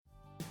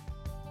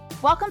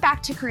Welcome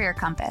back to Career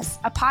Compass,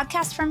 a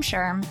podcast from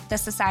SHRM, the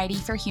Society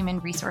for Human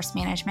Resource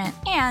Management,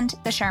 and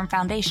the SHRM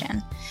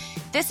Foundation.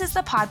 This is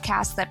the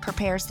podcast that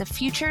prepares the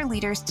future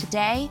leaders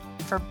today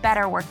for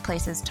better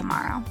workplaces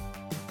tomorrow.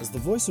 As the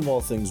voice of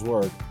all things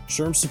work,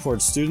 SHRM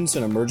supports students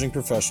and emerging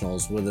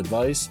professionals with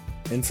advice,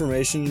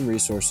 information, and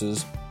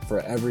resources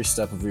for every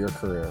step of your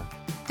career.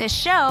 This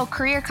show,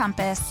 Career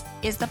Compass,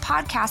 is the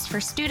podcast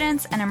for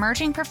students and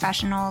emerging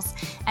professionals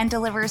and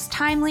delivers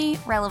timely,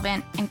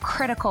 relevant, and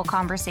critical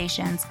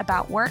conversations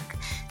about work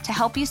to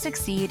help you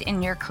succeed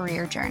in your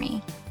career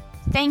journey.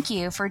 Thank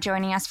you for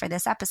joining us for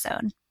this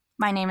episode.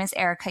 My name is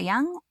Erica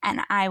Young,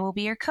 and I will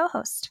be your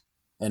co-host.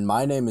 And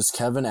my name is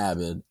Kevin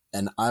Abid,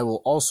 and I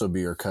will also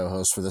be your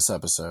co-host for this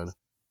episode.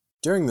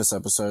 During this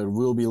episode,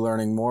 we'll be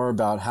learning more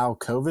about how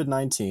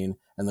COVID-19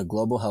 and the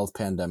global health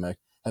pandemic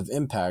have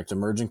impacted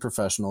emerging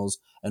professionals,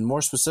 and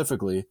more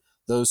specifically,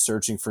 those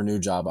searching for new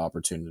job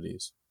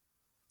opportunities.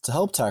 To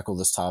help tackle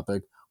this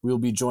topic, we will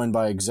be joined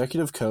by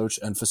executive coach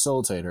and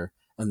facilitator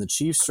and the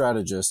chief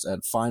strategist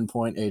at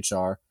FinePoint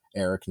HR,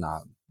 Eric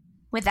Knott.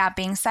 With that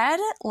being said,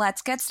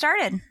 let's get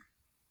started.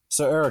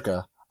 So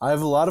Erica, I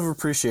have a lot of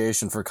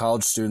appreciation for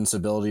college students'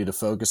 ability to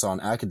focus on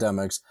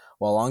academics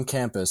while on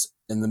campus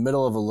in the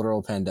middle of a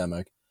literal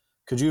pandemic.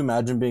 Could you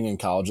imagine being in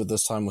college at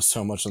this time with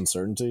so much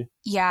uncertainty?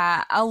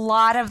 Yeah, a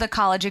lot of the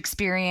college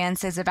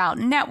experience is about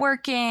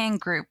networking,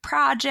 group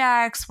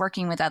projects,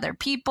 working with other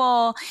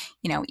people,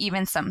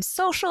 even some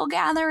social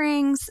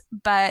gatherings.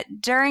 But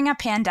during a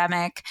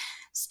pandemic,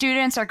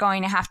 students are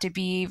going to have to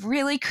be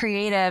really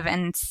creative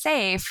and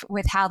safe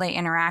with how they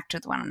interact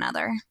with one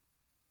another.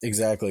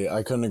 Exactly.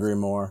 I couldn't agree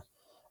more.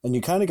 And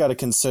you kind of got to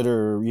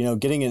consider,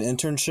 getting an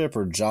internship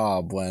or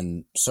job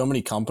when so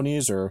many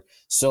companies are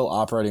still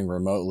operating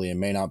remotely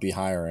and may not be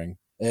hiring.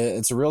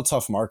 It's a real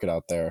tough market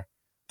out there,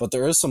 but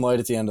there is some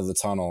light at the end of the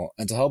tunnel.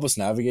 And to help us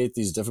navigate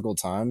these difficult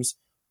times,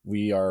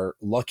 we are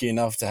lucky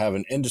enough to have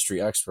an industry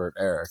expert,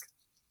 Eric.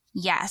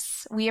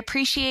 Yes, we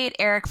appreciate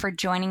Eric for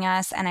joining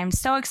us, and I'm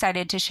so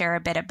excited to share a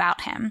bit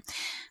about him.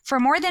 For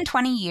more than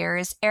 20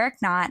 years, Eric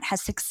Knott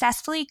has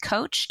successfully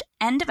coached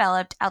and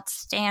developed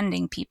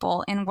outstanding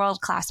people in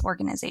world-class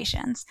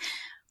organizations.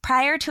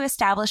 Prior to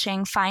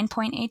establishing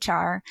FinePoint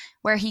HR,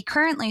 where he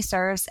currently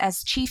serves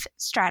as chief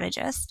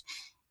strategist,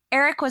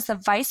 Eric was the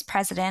vice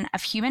president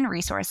of human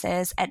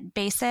resources at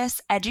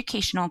Basis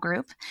Educational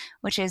Group,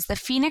 which is the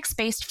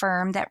Phoenix-based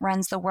firm that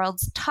runs the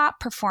world's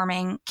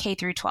top-performing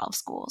K-12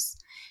 schools.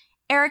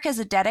 Eric is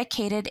a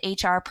dedicated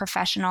HR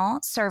professional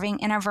serving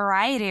in a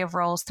variety of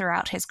roles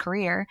throughout his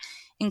career,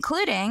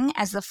 including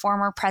as the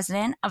former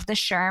president of the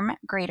SHRM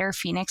Greater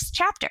Phoenix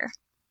chapter.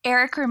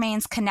 Eric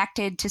remains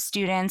connected to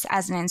students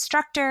as an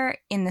instructor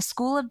in the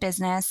School of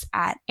Business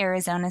at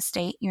Arizona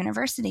State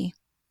University.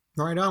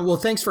 Right on. Well,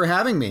 thanks for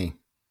having me.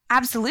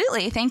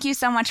 Absolutely. Thank you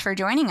so much for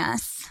joining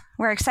us.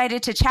 We're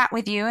excited to chat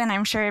with you, and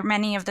I'm sure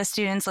many of the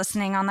students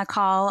listening on the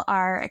call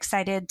are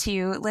excited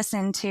to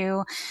listen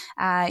to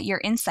your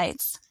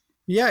insights.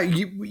 Yeah,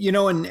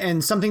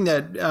 and something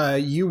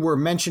that you were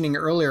mentioning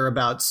earlier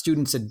about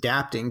students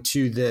adapting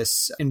to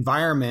this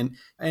environment,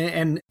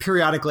 and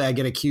periodically I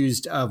get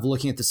accused of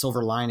looking at the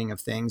silver lining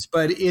of things,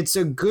 but it's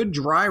a good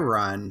dry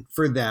run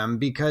for them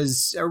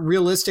because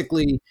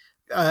realistically,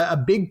 a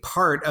big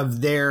part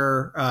of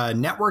their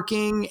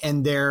networking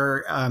and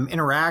their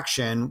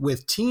interaction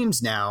with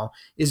teams now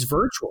is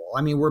virtual.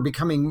 I mean, we're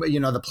becoming,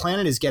 the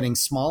planet is getting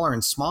smaller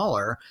and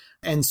smaller.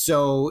 And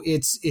so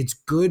it's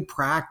good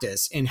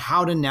practice in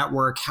how to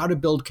network, how to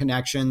build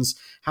connections,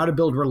 how to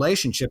build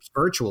relationships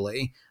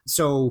virtually.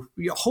 So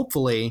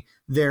hopefully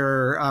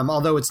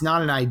although it's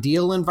not an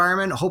ideal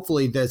environment,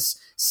 hopefully this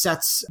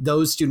sets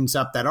those students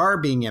up that are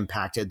being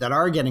impacted, that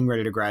are getting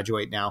ready to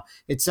graduate now.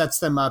 It sets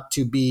them up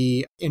to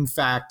be, in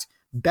fact,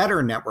 better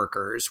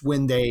networkers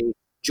when they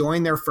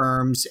join their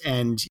firms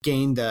and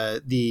gain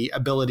the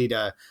ability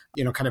to,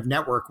 kind of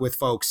network with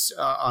folks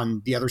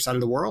on the other side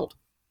of the world.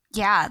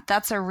 Yeah,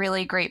 that's a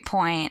really great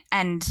point.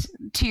 And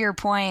to your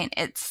point,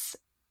 it's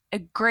a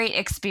great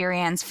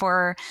experience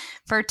for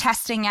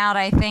testing out,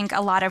 I think, a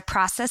lot of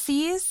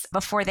processes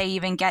before they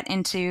even get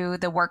into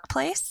the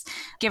workplace,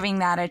 giving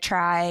that a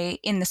try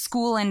in the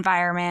school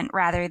environment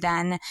rather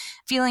than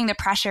feeling the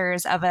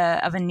pressures of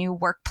a new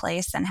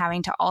workplace and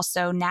having to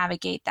also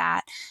navigate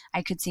that.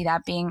 I could see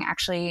that being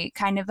actually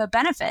kind of a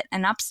benefit,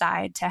 an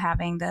upside to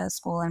having the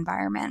school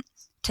environment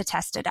to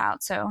test it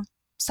out. So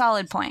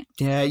solid point.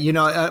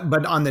 Yeah,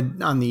 but on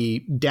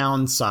the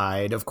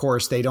downside, of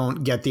course, they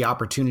don't get the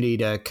opportunity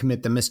to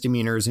commit the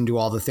misdemeanors and do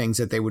all the things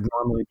that they would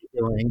normally be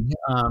doing,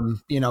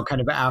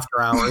 kind of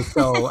after hours.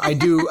 So I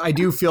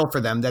do feel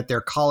for them that their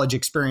college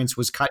experience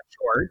was cut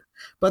short,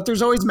 but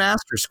there's always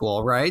master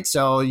school, right?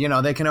 So,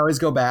 they can always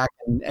go back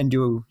and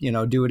do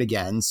it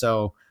again.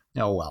 So,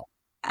 oh, well.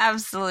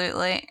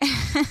 Absolutely.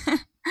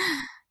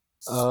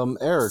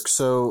 Eric,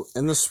 so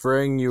in the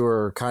spring, you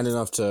were kind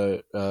enough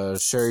to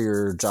share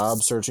your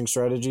job searching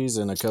strategies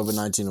in a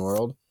COVID-19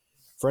 world.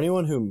 For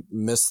anyone who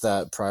missed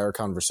that prior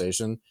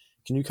conversation,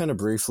 can you kind of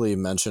briefly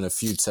mention a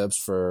few tips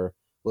for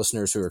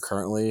listeners who are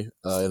currently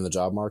in the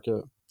job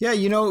market?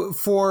 Yeah,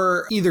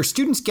 for either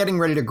students getting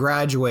ready to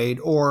graduate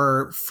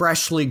or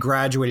freshly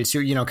graduated,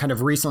 so kind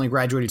of recently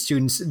graduated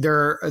students,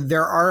 there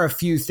are a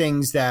few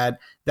things that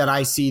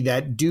I see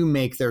that do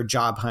make their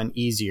job hunt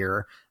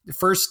easier. The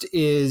first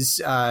is,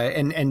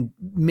 and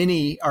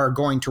many are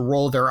going to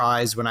roll their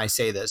eyes when I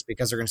say this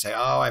because they're going to say,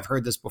 "Oh, I've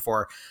heard this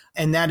before,"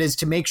 and that is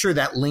to make sure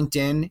that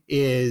LinkedIn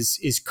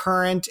is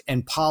current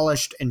and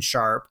polished and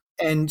sharp.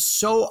 And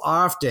so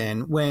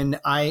often when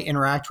I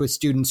interact with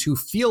students who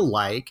feel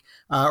like,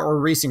 or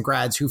recent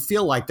grads who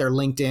feel like their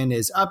LinkedIn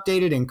is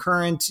updated and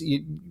current,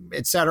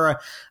 et cetera,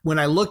 when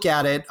I look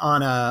at it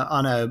on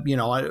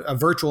a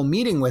virtual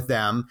meeting with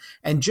them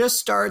and just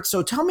start,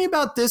 so tell me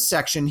about this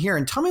section here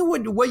and tell me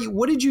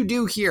what did you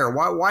do here?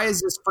 Why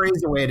is this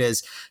phrase the way it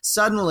is?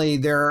 Suddenly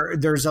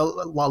there's a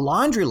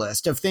laundry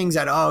list of things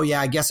that, oh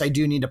yeah, I guess I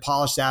do need to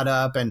polish that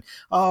up. And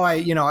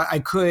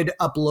I could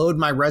upload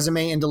my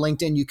resume into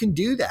LinkedIn. You can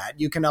do that.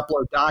 You can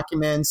upload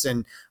documents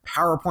and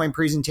PowerPoint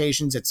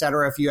presentations, et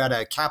cetera. If you had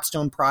a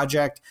capstone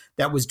project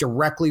that was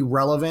directly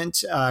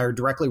relevant or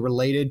directly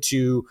related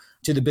to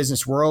the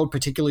business world,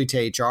 particularly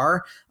to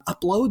HR,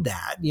 upload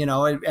that.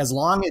 As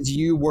long as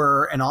you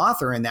were an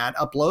author in that,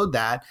 upload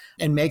that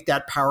and make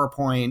that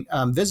PowerPoint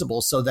visible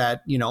so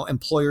that,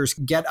 employers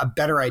get a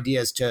better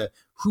idea as to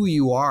who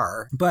you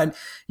are. But,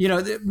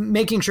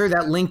 making sure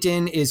that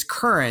LinkedIn is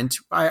current,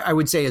 I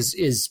would say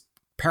is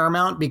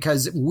paramount,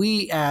 because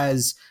we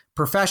as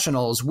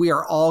professionals, we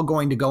are all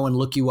going to go and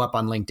look you up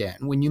on LinkedIn.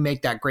 When you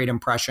make that great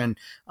impression,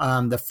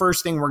 the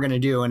first thing we're going to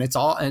do, and it's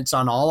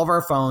on all of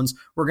our phones,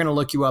 we're going to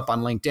look you up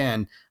on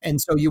LinkedIn.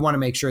 And so you want to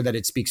make sure that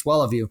it speaks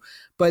well of you.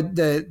 But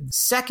the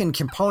second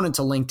component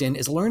to LinkedIn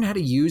is learn how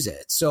to use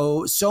it.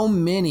 So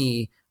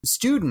many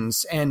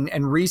students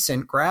and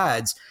recent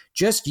grads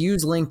just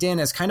use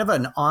LinkedIn as kind of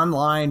an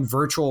online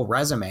virtual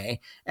resume.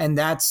 And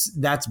that's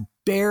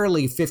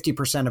barely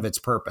 50% of its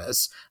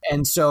purpose.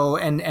 And so,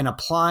 and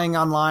applying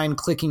online,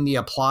 clicking the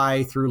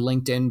apply through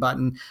LinkedIn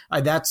button,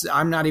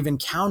 I'm not even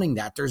counting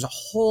that. There's a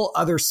whole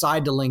other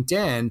side to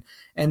LinkedIn.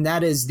 And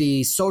that is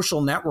the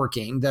social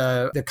networking,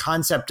 the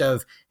concept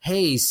of,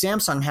 hey,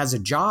 Samsung has a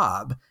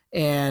job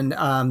and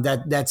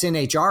that's in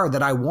HR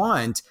that I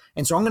want.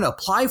 And so I'm going to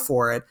apply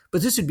for it,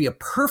 but this would be a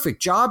perfect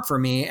job for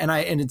me. And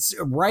it's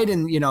right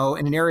in, in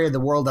an area of the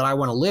world that I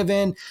want to live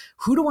in.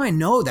 Who do I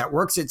know that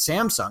works at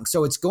Samsung?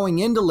 So it's going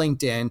into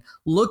LinkedIn,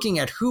 looking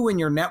at who in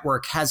your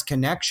network has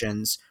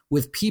connections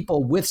with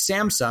people with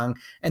Samsung,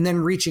 and then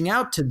reaching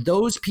out to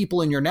those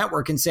people in your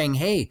network and saying,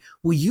 hey,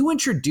 will you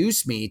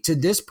introduce me to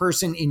this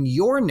person in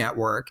your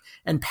network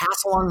and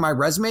pass along my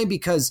resume?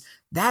 Because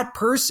that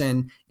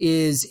person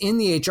is in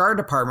the HR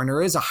department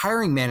or is a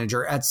hiring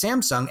manager at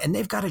Samsung, and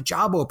they've got a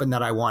job open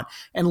that I want,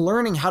 and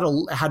learning how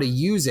to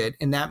use it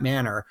in that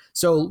manner.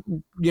 So,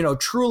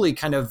 truly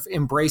kind of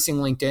embracing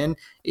LinkedIn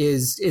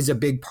is a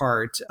big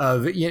part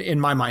of, in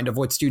my mind, of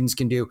what students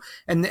can do.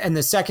 And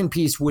the second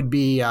piece would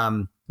be,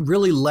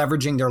 really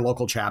leveraging their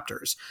local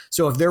chapters.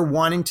 So if they're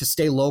wanting to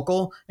stay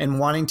local and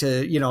wanting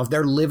to, if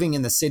they're living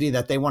in the city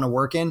that they want to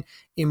work in,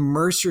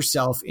 immerse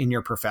yourself in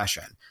your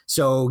profession.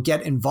 So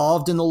get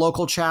involved in the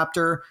local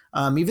chapter.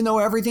 Even though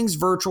everything's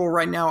virtual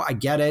right now, I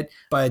get it,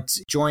 but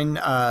join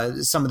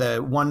some of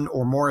the one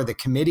or more of the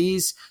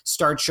committees,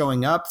 start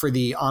showing up for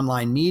the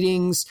online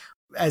meetings.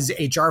 As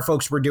HR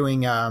folks, we're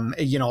doing, a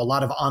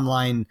lot of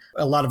online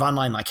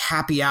like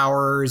happy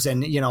hours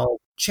and,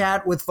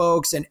 chat with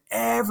folks, and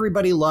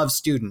everybody loves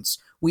students.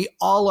 We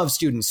all love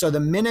students. So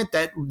the minute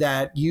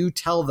that you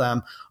tell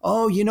them,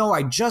 oh,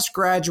 I just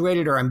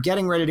graduated, or I'm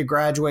getting ready to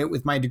graduate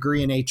with my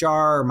degree in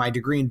HR or my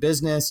degree in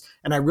business,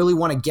 and I really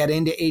want to get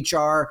into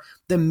HR,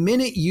 the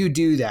minute you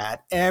do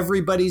that,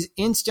 everybody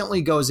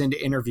instantly goes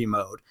into interview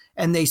mode,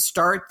 and they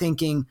start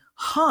thinking,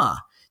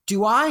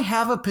 do I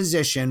have a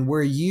position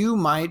where you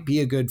might be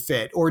a good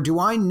fit? Or do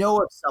I know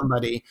of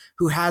somebody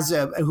who has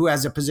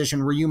a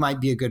position where you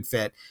might be a good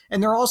fit?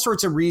 And there are all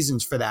sorts of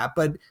reasons for that,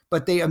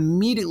 but they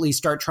immediately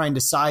start trying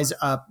to size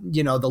up,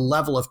 the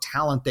level of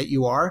talent that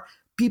you are.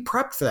 Be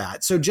prepped for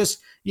that. So just,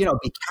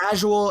 be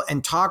casual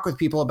and talk with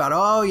people about,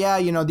 oh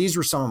yeah, these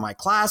were some of my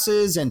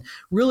classes, and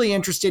really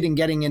interested in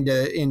getting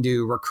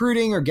into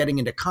recruiting or getting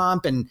into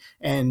comp and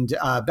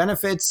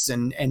benefits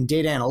and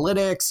data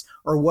analytics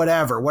or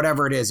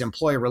whatever it is,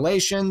 employee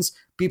relations.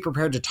 Be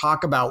prepared to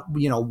talk about,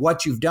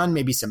 what you've done,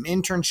 maybe some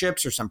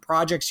internships or some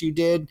projects you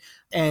did.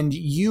 And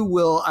you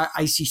will,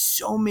 I see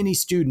so many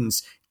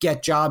students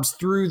get jobs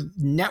through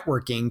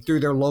networking through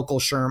their local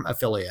SHRM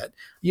affiliate.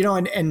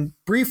 And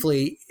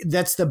briefly,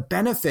 that's the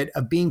benefit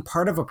of being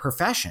part of a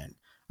profession.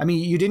 I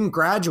mean, you didn't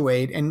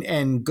graduate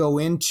and go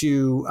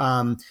into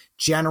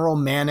general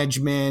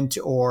management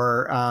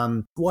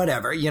or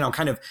whatever,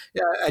 kind of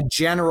a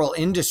general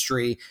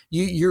industry.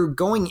 You're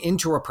going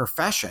into a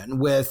profession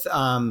with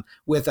a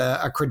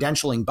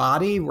credentialing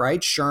body,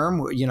 right?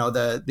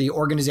 SHRM, the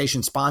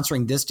organization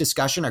sponsoring this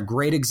discussion, a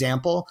great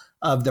example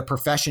of the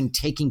profession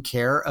taking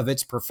care of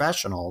its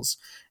professionals.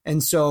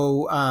 And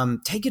so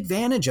take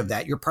advantage of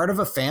that. You're part of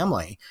a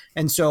family.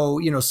 And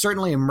so,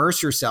 certainly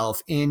immerse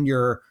yourself in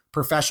your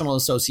professional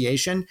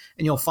association,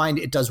 and you'll find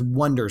it does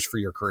wonders for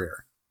your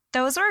career.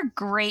 Those are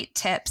great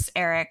tips,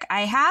 Eric.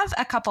 I have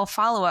a couple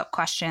follow-up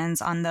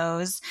questions on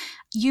those.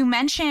 You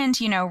mentioned,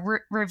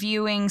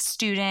 reviewing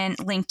student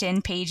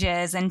LinkedIn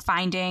pages and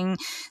finding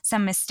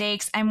some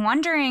mistakes. I'm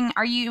wondering,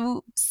 are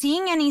you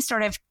seeing any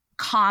sort of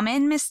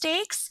common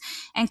mistakes?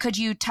 And could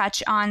you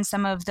touch on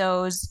some of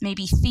those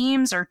maybe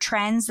themes or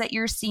trends that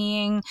you're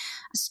seeing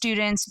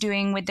students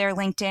doing with their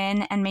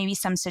LinkedIn, and maybe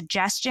some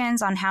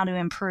suggestions on how to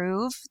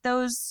improve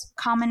those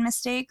common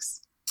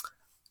mistakes?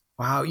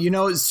 Wow.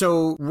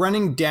 So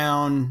running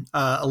down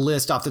a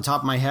list off the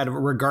top of my head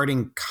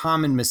regarding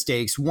common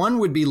mistakes, one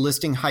would be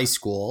listing high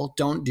school.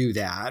 Don't do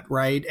that,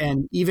 right?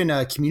 And even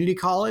a community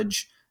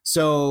college.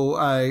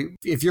 So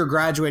if you're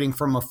graduating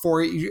from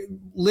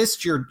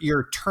list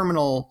your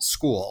terminal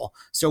school.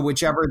 So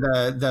whichever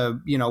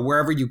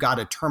wherever you got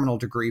a terminal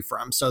degree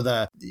from.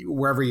 So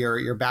wherever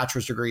your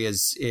bachelor's degree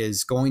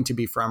is going to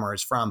be from or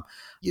is from.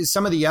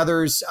 Some of the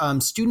others,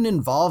 student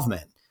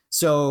involvement.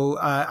 So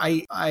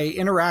I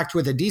interact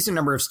with a decent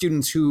number of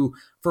students who,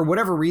 for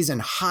whatever reason,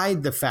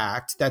 hide the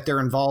fact that they're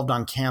involved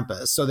on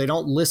campus. So they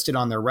don't list it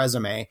on their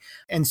resume.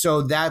 And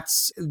so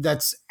that's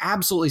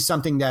absolutely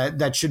something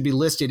that should be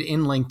listed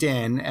in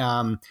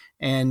LinkedIn.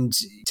 And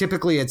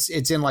typically it's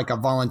in like a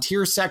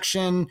volunteer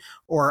section,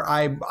 or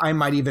I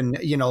might even,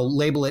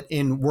 label it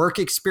in work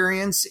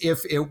experience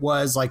if it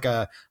was like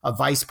a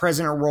vice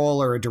president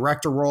role or a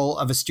director role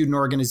of a student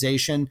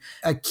organization.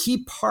 A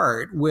key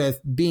part with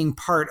being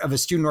part of a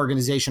student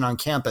organization on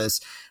campus,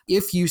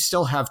 if you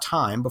still have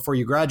time before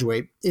you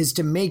graduate, is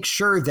to make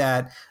sure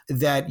that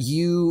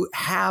you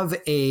have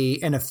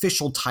an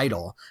official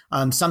title,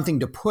 something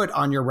to put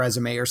on your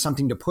resume or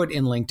something to put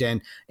in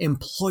LinkedIn.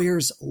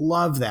 Employers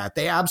love that.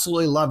 They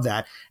absolutely love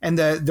that. And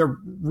the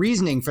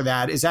reasoning for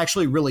that is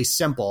actually really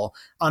simple.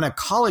 On a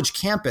college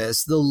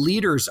campus, the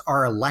leaders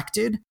are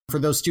elected for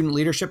those student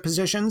leadership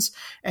positions.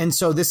 And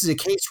so this is a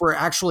case where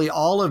actually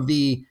all of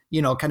the,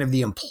 kind of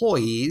the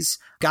employees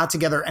got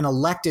together and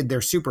elected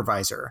their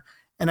supervisor.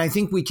 And I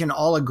think we can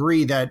all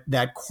agree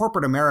that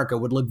corporate America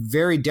would look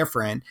very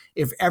different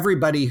if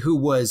everybody who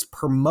was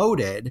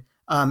promoted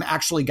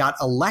actually got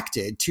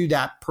elected to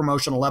that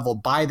promotional level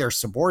by their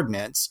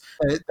subordinates.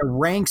 The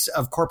ranks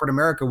of corporate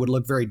America would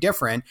look very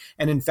different.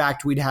 And in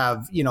fact, we'd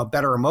have,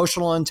 better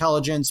emotional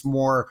intelligence,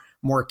 more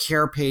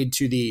care paid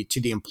to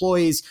the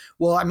employees.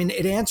 Well, I mean,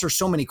 it answers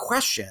so many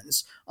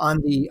questions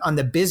on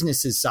the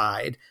business's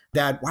side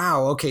that,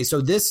 wow, okay,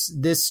 so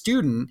this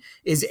student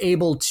is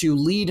able to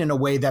lead in a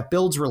way that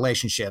builds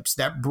relationships,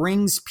 that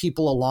brings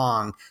people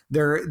along.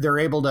 They're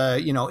able to,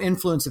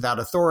 influence without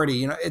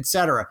authority, et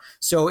cetera.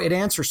 So it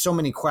answers so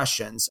many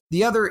questions.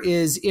 The other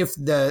is if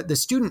the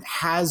student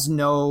has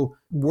no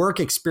work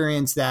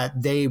experience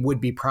that they would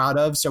be proud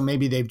of. So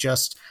maybe they've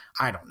just,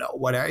 I don't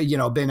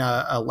know, been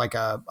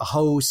a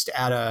host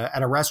at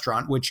a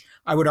restaurant, which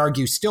I would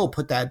argue still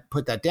put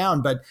that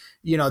down. But,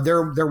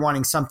 they're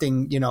wanting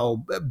something,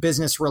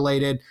 business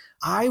related.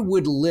 I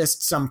would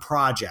list some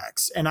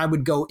projects and I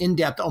would go in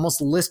depth,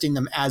 almost listing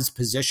them as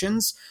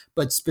positions,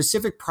 but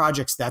specific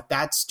projects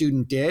that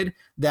student did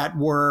that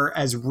were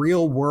as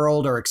real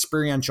world or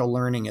experiential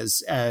learning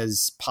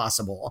as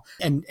possible,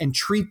 and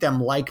treat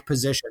them like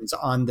positions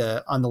on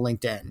the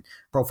LinkedIn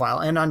profile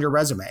and on your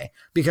resume.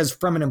 Because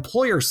from an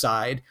employer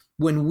side,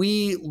 when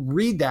we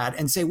read that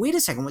and say, wait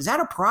a second, was that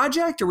a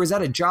project or was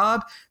that a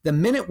job? The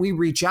minute we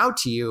reach out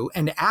to you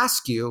and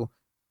ask you,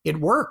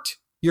 it worked.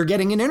 You're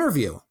getting an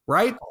interview,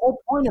 right? The whole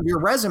point of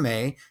your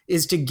resume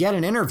is to get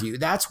an interview.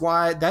 That's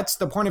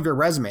the point of your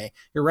resume.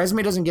 Your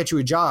resume doesn't get you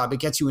a job.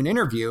 It gets you an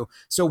interview.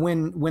 So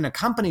when a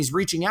company's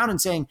reaching out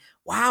and saying,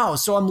 wow,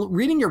 so I'm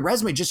reading your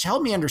resume, just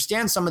help me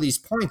understand some of these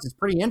points. It's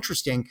pretty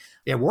interesting.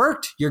 It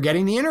worked. You're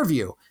getting the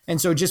interview. And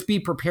so just be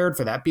prepared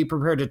for that. Be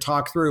prepared to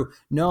talk through,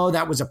 no,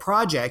 that was a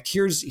project.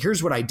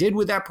 Here's what I did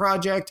with that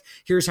project.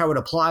 Here's how it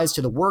applies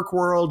to the work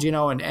world,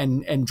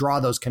 and draw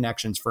those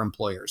connections for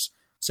employers.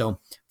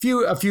 So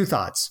a few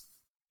thoughts.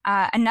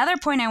 Another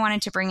point I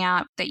wanted to bring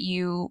out that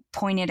you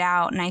pointed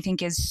out, and I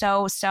think is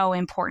so, so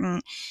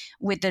important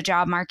with the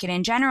job market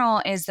in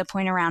general, is the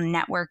point around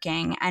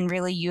networking and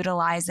really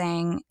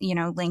utilizing,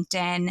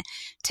 LinkedIn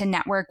to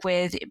network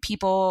with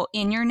people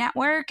in your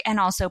network and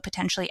also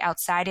potentially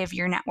outside of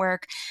your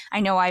network. I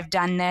know I've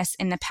done this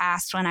in the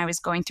past when I was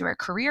going through a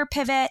career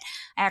pivot.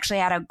 I actually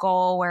had a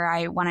goal where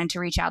I wanted to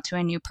reach out to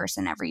a new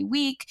person every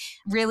week,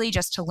 really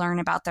just to learn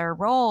about their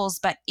roles.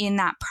 But in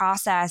that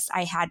process,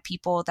 I had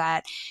people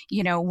that,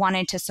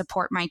 wanted to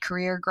support my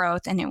career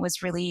growth, and it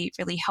was really,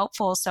 really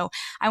helpful. So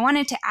I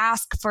wanted to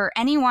ask for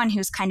anyone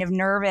who's kind of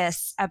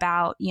nervous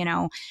about,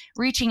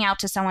 reaching out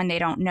to someone they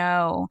don't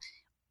know,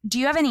 do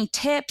you have any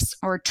tips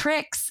or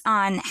tricks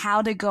on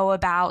how to go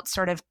about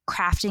sort of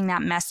crafting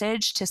that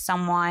message to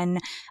someone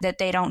that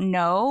they don't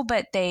know,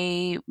 but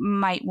they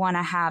might want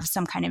to have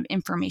some kind of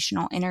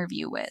informational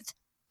interview with?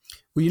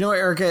 Well,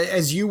 Erica,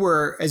 as you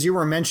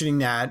were mentioning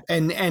that,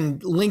 and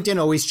LinkedIn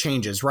always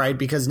changes, right?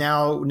 Because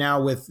now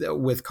with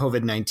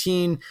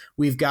COVID-19,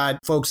 we've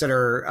got folks that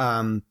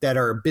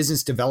are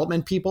business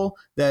development people,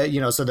 that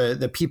so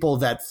the people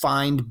that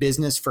find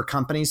business for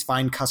companies,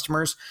 find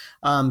customers.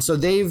 So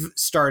they've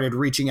started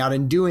reaching out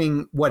and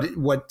doing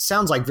what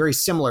sounds like very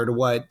similar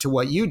to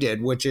what you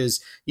did, which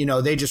is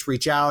they just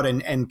reach out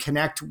and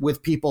connect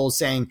with people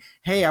saying,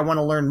 hey, I want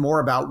to learn more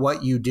about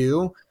what you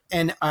do.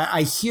 And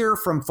I hear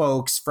from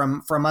folks,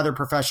 from other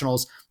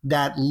professionals,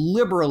 that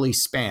liberally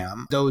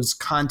spam those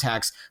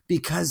contacts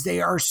because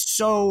they are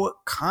so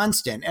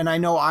constant. And I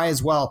know I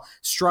as well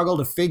struggle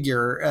to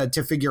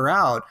figure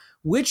out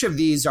which of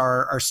these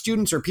are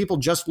students or people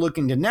just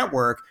looking to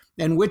network,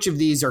 and which of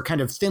these are kind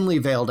of thinly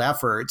veiled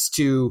efforts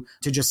to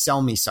just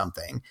sell me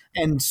something.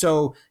 And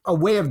so a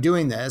way of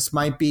doing this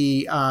might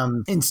be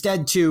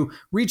instead to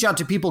reach out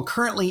to people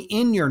currently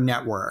in your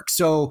network.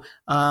 So,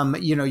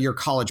 your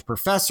college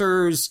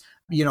professors,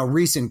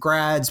 recent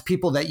grads,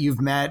 people that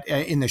you've met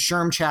in the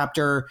SHRM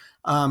chapter,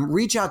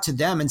 reach out to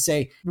them and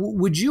say,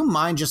 would you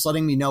mind just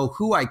letting me know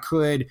who I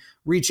could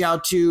reach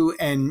out to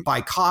and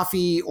buy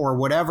coffee or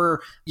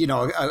whatever,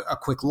 a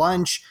quick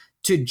lunch,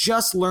 to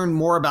just learn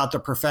more about the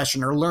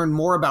profession or learn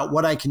more about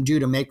what I can do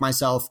to make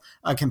myself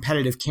a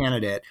competitive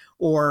candidate,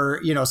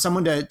 or,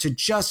 someone to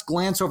just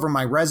glance over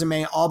my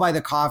resume. I'll buy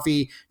the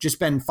coffee, just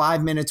spend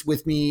 5 minutes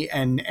with me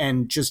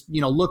and just,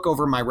 look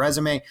over my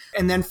resume.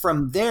 And then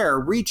from there,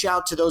 reach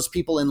out to those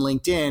people in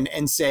LinkedIn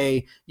and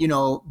say,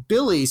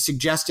 Billy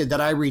suggested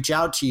that I reach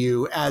out to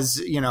you as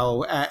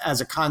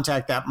a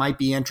contact that might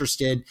be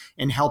interested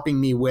in helping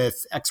me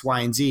with X, Y,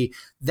 and Z.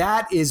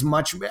 That is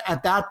much,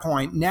 at that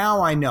point,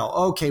 now I know,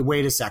 okay,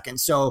 wait a second.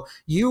 So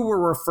you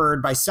were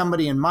referred by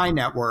somebody in my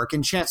network,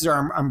 and chances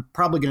are I'm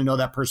probably going to know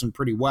that person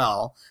pretty well,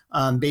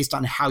 based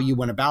on how you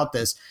went about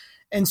this.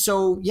 And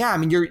so, yeah, I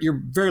mean,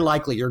 you're very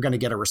likely you're going to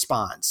get a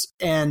response.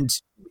 And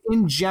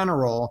in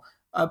general,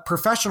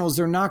 professionals,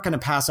 they're not going to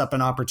pass up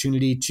an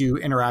opportunity to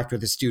interact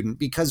with a student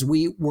because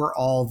we're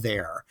all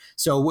there.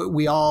 So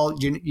we all,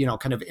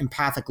 kind of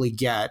empathically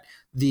get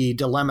the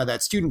dilemma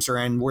that students are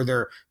in, where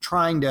they're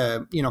trying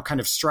to, kind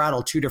of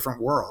straddle two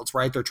different worlds,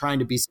 right? They're trying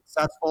to be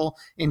successful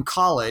in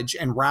college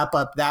and wrap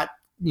up that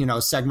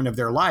segment of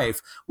their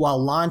life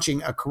while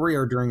launching a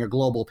career during a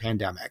global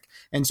pandemic.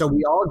 And so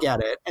we all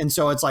get it. And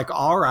so it's like,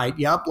 all right,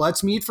 yep,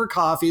 let's meet for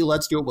coffee.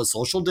 Let's do it with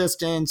social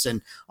distance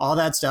and all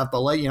that stuff.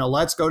 But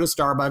let's go to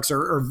Starbucks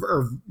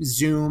or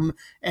Zoom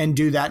and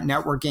do that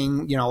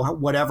networking,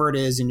 whatever it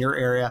is in your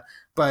area.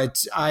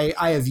 But I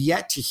have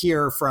yet to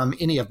hear from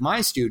any of my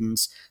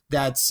students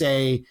that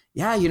say,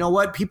 yeah, you know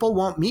what, people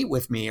won't meet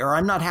with me, or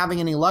I'm not having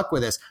any luck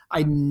with this.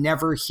 I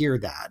never hear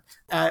that.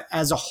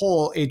 As a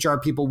whole, HR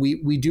people,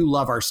 we do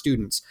love our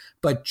students,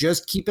 but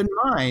just keep in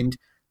mind,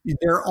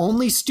 they're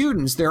only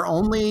students. They're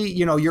only,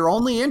 you're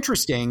only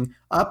interesting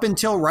up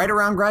until right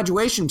around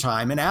graduation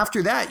time. And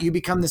after that, you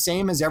become the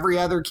same as every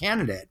other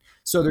candidate.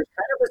 So there's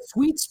kind of a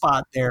sweet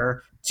spot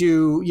there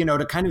to,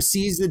 to kind of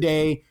seize the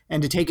day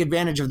and to take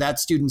advantage of that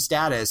student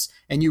status.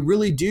 And you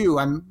really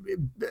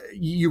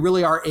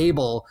are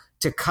able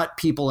to cut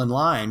people in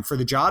line for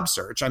the job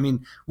search. I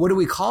mean, what do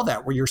we call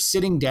that? Where you're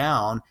sitting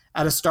down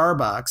at a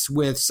Starbucks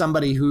with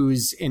somebody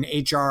who's an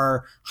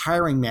HR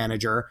hiring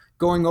manager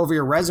going over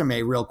your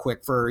resume real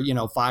quick for,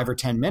 5 or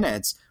 10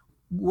 minutes.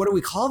 What do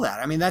we call that?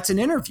 I mean, that's an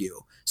interview.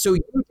 So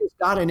you just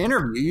got an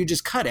interview. You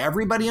just cut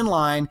everybody in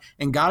line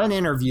and got an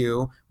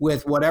interview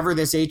with whatever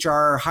this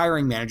HR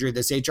hiring manager,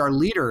 this HR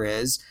leader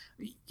is.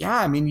 Yeah,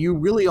 I mean, you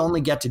really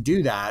only get to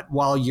do that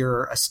while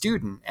you're a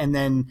student. And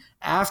then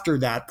after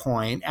that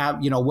point,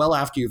 well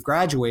after you've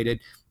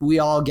graduated, we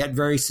all get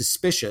very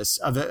suspicious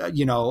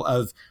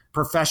of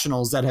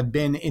professionals that have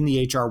been in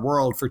the HR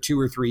world for 2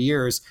 or 3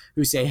 years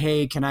who say,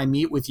 hey, can I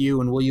meet with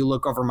you? And will you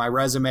look over my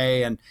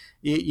resume? And,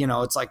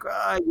 it's like,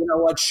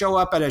 what, show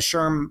up at a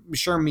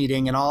SHRM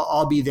meeting and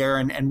I'll be there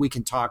and we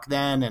can talk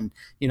then. And,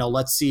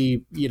 let's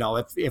see,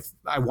 if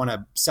I want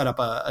to set up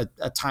a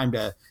time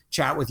to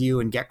chat with you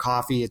and get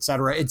coffee, et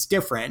cetera. It's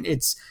different.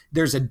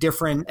 There's a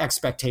different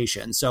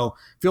expectation. So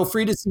feel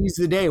free to seize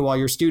the day while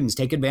you're students.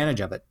 Take advantage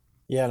of it.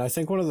 Yeah, and I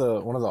think one of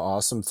the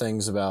awesome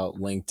things about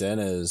LinkedIn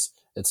is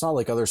it's not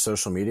like other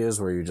social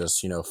medias where you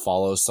just,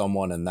 follow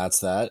someone and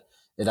that's that.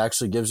 It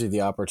actually gives you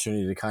the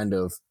opportunity to kind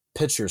of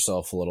pitch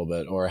yourself a little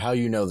bit, or how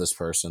you know this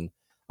person.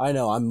 I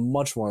know I'm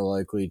much more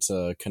likely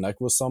to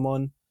connect with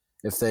someone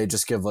if they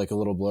just give like a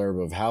little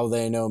blurb of how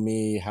they know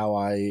me, how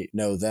I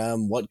know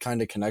them, what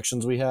kind of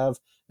connections we have,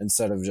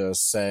 instead of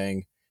just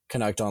saying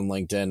connect on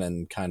LinkedIn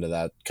and kind of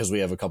that, because we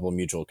have a couple of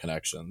mutual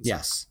connections.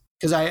 Yes.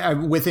 Because I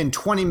within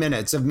 20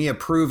 minutes of me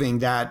approving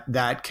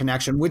that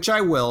connection, which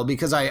I will,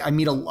 because I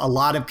meet a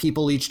lot of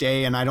people each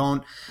day, and I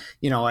don't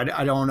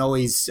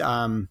always,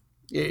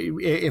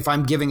 if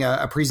I'm giving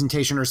a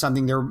presentation or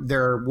something,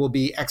 there will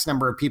be X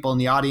number of people in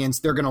the audience.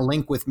 They're going to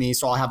link with me,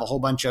 so I'll have a whole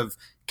bunch of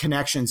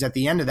connections at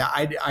the end of that.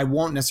 I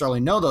won't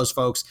necessarily know those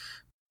folks.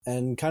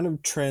 And kind of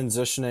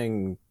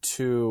transitioning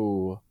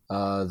to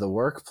the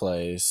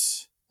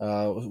workplace,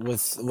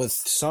 With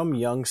some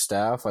young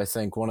staff, I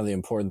think one of the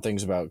important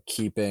things about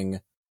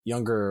keeping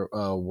younger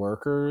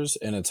workers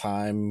in a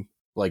time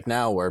like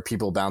now where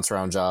people bounce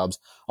around jobs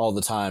all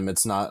the time.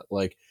 It's not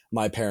like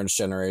my parents'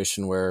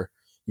 generation where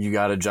you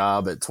got a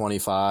job at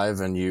 25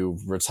 and you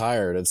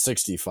retired at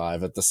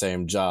 65 at the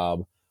same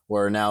job,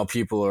 where now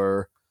people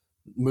are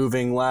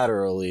moving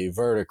laterally,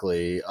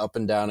 vertically, up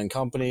and down in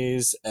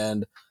companies.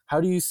 And how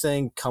do you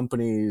think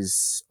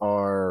companies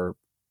are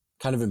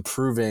kind of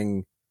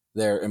improving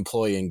their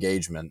employee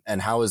engagement,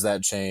 and how has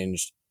that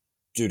changed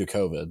due to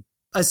COVID?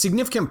 A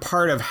significant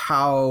part of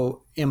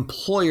how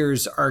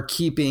employers are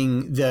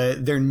keeping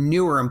their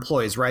newer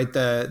employees, right?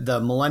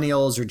 The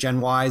millennials or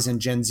Gen Ys and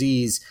Gen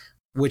Zs,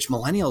 which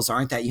millennials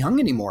aren't that young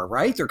anymore,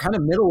 right? They're kind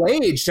of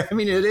middle-aged. I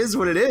mean, it is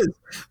what it is.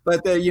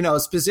 But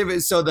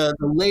specific. So the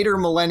later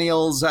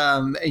millennials,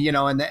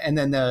 and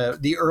then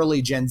the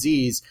early Gen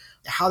Zs,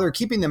 how they're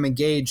keeping them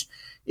engaged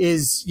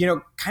is,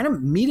 kind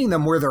of meeting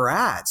them where they're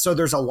at. So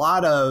there's a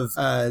lot of,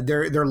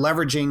 they're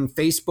leveraging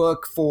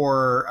Facebook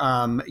for,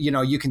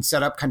 you can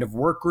set up kind of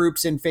work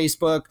groups in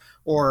Facebook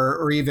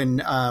or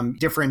even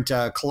different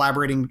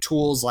collaborating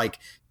tools like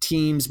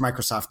Teams,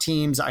 Microsoft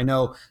Teams. I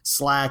know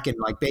Slack and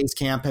like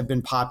Basecamp have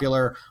been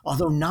popular,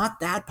 although not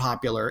that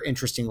popular,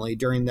 interestingly,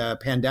 during the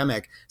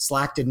pandemic.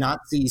 Slack did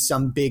not see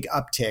some big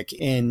uptick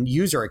in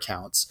user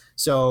accounts.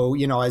 So,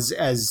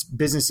 as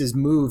businesses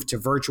moved to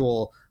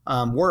virtual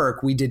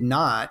work, we did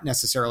not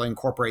necessarily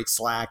incorporate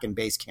Slack and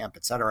Basecamp,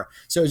 et cetera.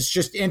 So it's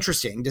just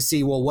interesting to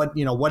see, well,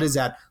 what does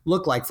that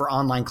look like for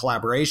online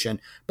collaboration?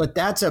 But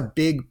that's a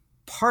big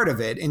part of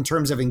it in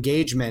terms of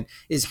engagement,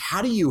 is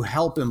how do you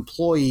help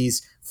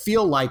employees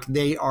feel like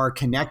they are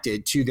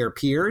connected to their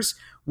peers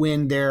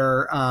when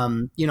they're,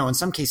 in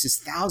some cases,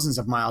 thousands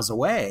of miles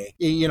away,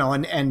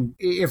 and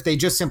if they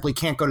just simply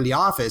can't go to the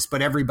office,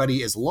 but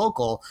everybody is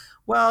local,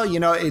 well,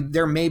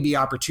 there may be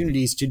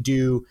opportunities to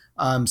do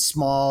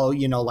small,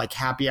 like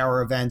happy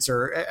hour events,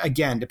 or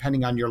again,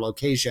 depending on your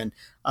location,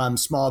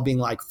 small being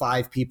like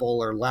 5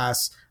 people or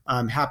less,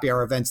 happy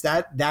hour events,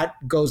 that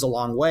goes a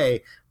long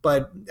way.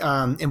 But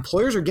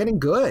employers are getting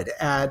good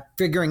at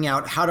figuring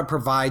out how to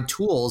provide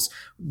tools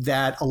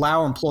that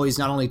allow employees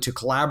not only to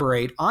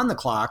collaborate on the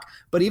clock,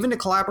 but even to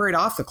collaborate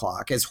off the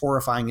clock, as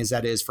horrifying as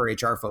that is for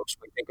HR folks.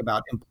 We think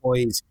about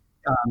employees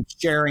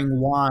sharing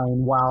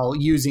wine while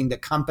using the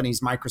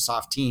company's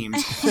Microsoft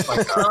Teams. It's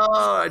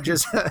like,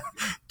 just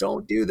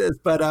don't do this.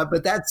 But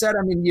that said,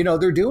 I mean,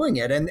 they're doing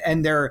it,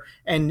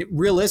 and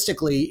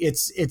realistically,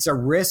 it's a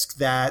risk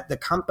that the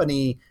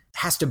company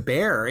has to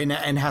bear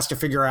and has to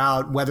figure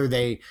out whether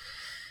they,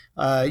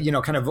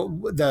 kind of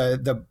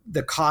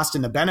the cost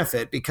and the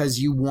benefit, because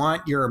you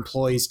want your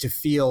employees to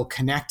feel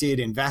connected,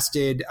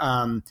 invested.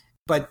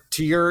 But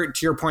to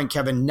your point,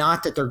 Kevin,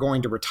 not that they're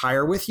going to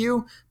retire with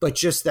you, but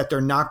just that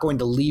they're not going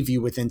to leave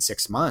you within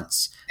 6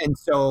 months. And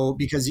so,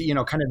 because,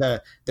 kind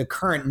of the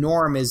current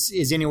norm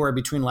is anywhere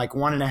between like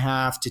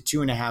 1.5 to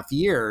 2.5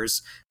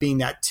 years being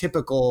that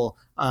typical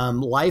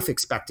life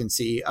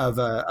expectancy of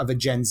a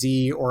Gen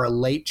Z or a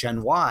late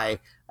Gen Y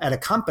at a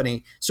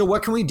company. So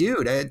what can we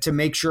do to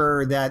make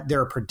sure that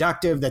they're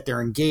productive, that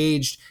they're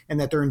engaged, and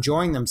that they're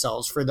enjoying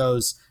themselves for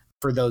those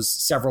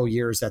several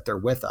years that they're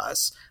with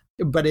us?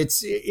 But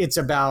it's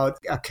about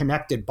a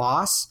connected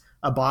boss,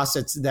 a boss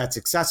that's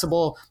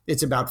accessible.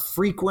 It's about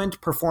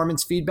frequent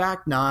performance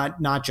feedback,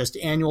 not just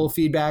annual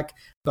feedback,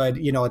 but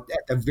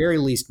at the very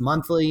least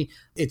monthly.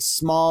 It's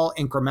small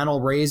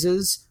incremental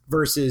raises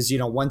versus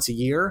once a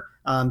year.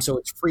 So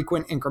it's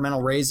frequent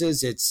incremental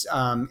raises. It's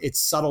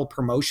subtle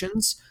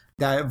promotions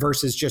that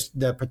versus just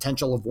the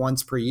potential of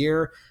once per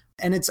year.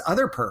 And it's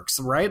other perks,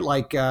 right?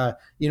 Like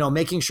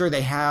making sure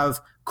they have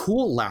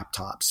cool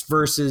laptops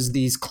versus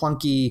these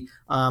clunky,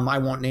 I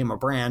won't name a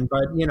brand,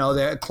 but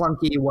the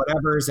clunky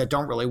whatevers that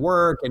don't really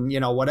work, and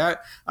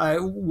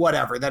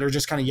whatever that are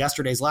just kind of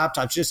yesterday's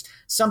laptops. Just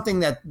something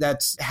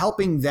that's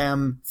helping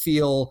them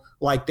feel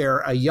like they're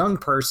a young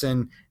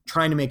person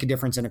trying to make a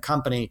difference in a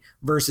company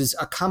versus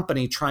a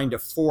company trying to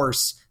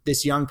force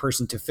this young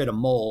person to fit a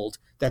mold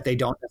that they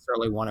don't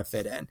necessarily want to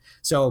fit in.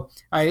 So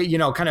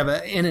kind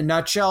of in a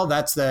nutshell,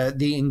 that's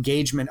the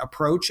engagement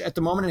approach at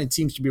the moment, and it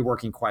seems to be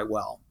working quite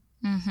well.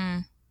 Mm-hmm.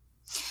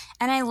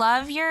 And I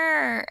love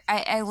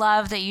I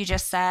love that you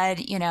just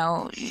said,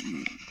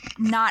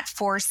 not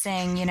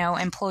forcing,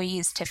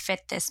 employees to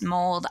fit this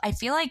mold. I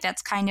feel like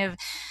that's kind of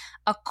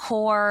a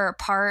core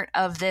part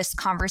of this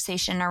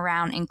conversation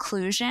around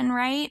inclusion,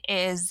 right?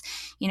 Is,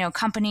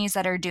 companies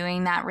that are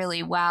doing that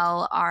really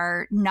well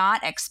are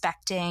not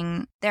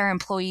expecting their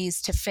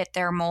employees to fit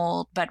their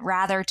mold, but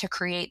rather to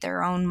create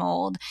their own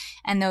mold.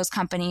 And those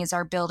companies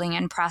are building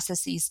in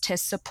processes to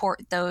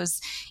support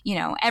those,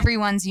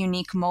 everyone's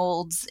unique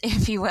molds,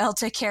 if you will,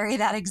 to carry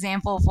that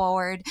example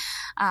forward.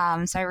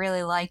 So I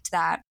really liked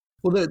that.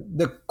 Well,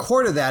 the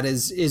core to that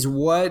is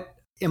what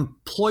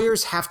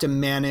employers have to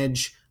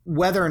manage,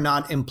 whether or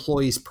not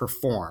employees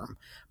perform,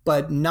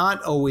 but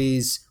not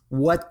always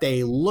what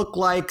they look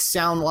like,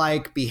 sound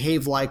like,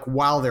 behave like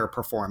while they're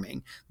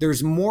performing.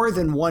 There's more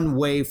than one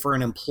way for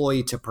an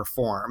employee to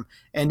perform.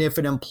 And if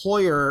an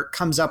employer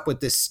comes up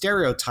with this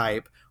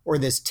stereotype or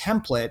this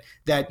template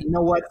that, you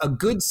know what, a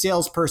good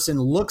salesperson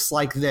looks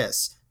like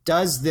this,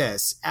 does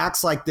this,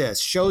 acts like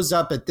this, shows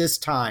up at this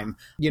time,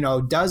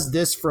 does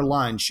this for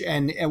lunch,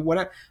 and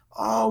what,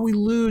 we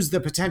lose the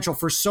potential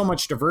for so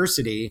much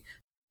diversity.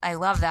 I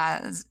love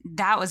that.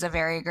 That was a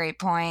very great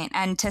point.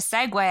 And to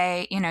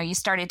segue, you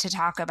started to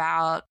talk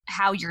about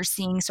how you're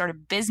seeing sort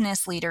of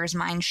business leaders'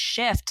 minds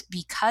shift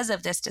because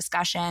of this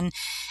discussion.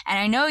 And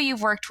I know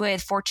you've worked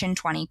with Fortune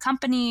 20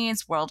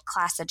 companies,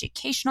 world-class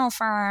educational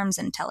firms,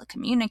 and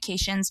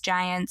telecommunications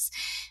giants.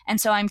 And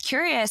so I'm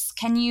curious,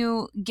 can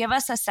you give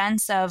us a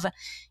sense of,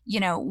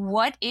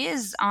 what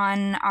is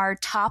on our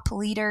top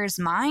leaders'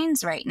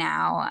 minds right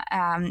now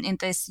in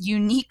this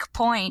unique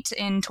point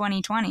in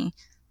 2020?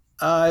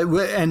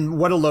 And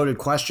what a loaded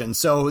question.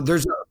 So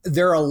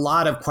there are a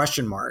lot of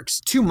question marks.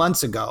 2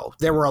 months ago,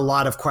 there were a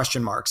lot of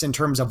question marks in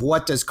terms of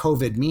what does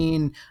COVID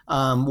mean?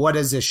 What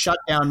does this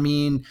shutdown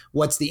mean?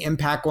 What's the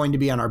impact going to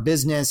be on our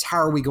business? How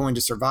are we going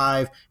to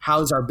survive?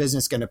 How's our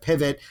business going to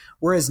pivot?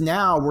 Whereas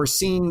now we're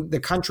seeing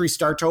the country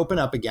start to open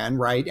up again,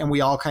 right? And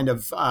we all kind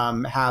of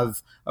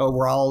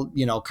we're all,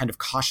 kind of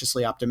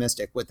cautiously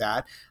optimistic with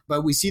that.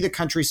 But we see the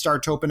country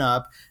start to open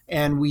up,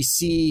 and we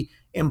see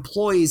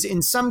employees,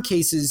 in some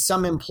cases,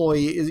 some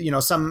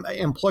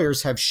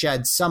employers have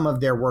shed some of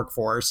their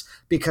workforce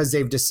because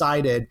they've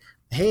decided,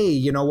 hey,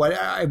 you know what,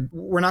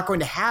 we're not going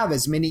to have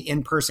as many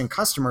in-person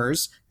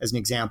customers, as an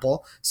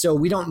example, so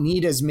we don't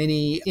need as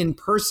many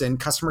in-person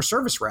customer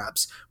service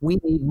reps. We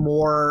need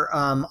more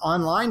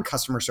online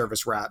customer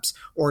service reps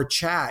or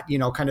chat,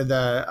 kind of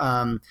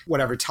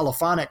the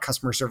telephonic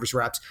customer service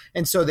reps.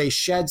 And so they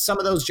shed some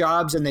of those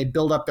jobs and they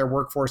build up their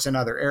workforce in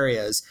other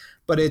areas.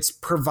 But it's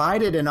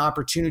provided an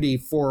opportunity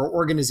for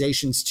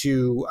organizations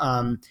to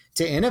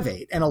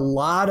innovate. And a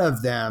lot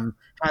of them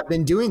have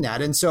been doing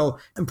that. And so,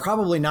 and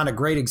probably not a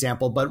great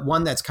example, but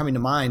one that's coming to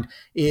mind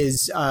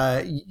is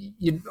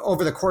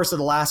over the course of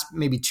the last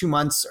maybe 2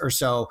 months or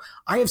so,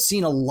 I have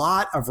seen a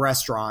lot of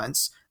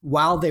restaurants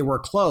while they were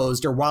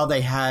closed or while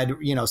they had,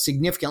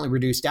 significantly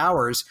reduced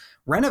hours,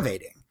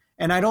 renovating.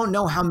 And I don't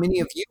know how many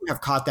of you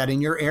have caught that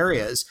in your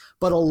areas,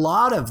 but a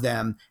lot of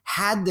them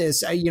had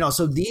this,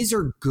 so these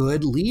are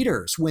good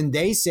leaders. When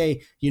they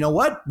say, you know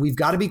what, we've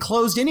got to be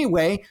closed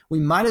anyway. We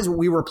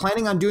were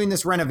planning on doing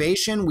this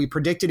renovation. We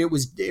predicted it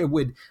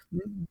would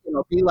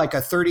be like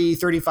a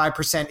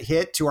 35%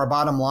 hit to our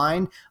bottom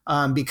line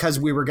because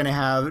we were going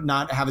to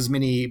not have as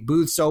many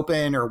booths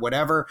open or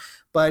whatever.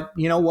 But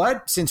you know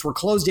what? Since we're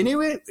closed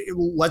anyway,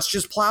 let's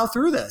just plow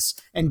through this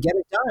and get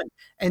it done.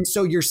 And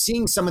so you're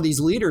seeing some of these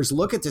leaders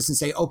look at this and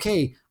say,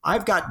 okay,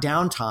 I've got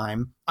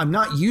downtime. I'm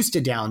not used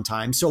to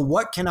downtime. So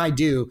what can I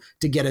do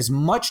to get as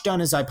much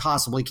done as I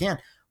possibly can?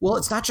 Well,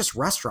 it's not just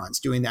restaurants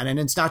doing that. And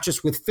it's not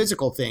just with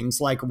physical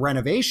things like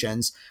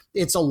renovations.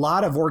 It's a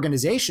lot of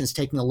organizations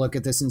taking a look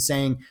at this and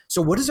saying,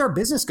 so what is our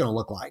business going to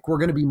look like? We're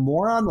going to be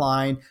more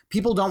online.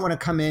 People don't want to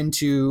come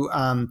into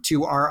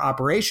to our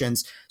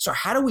operations. So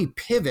how do we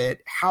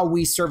pivot how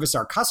we service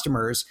our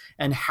customers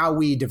and how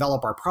we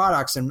develop our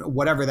products and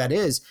whatever that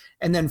is?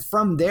 And then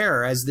from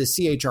there, as the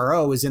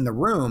CHRO is in the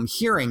room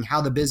hearing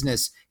how the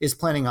business is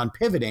planning on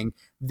pivoting,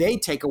 they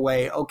take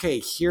away, okay,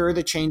 here are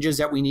the changes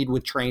that we need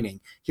with training.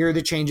 Here are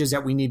the changes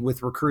that we need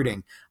with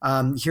recruiting.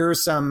 Here are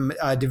some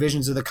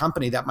divisions of the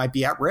company that might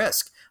be at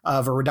risk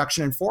of a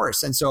reduction in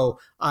force. And so,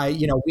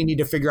 we need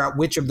to figure out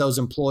which of those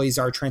employees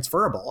are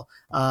transferable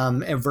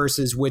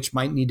versus which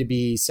might need to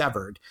be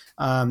severed,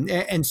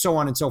 and so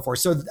on and so forth.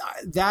 So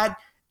that,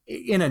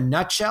 in a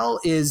nutshell,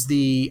 is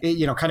the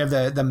kind of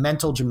the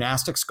mental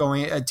gymnastics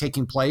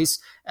taking place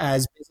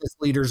as business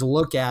leaders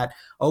look at,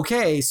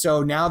 okay,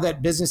 so now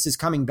that business is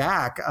coming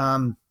back,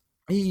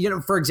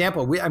 for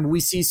example, we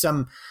see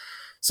some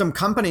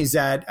companies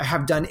that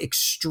have done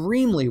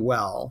extremely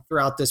well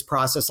throughout this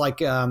process. Like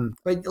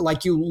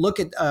you look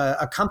at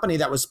a company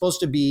that was supposed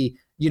to be,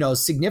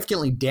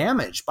 significantly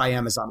damaged by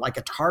Amazon, like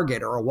a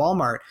Target or a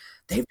Walmart.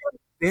 They've done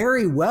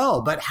very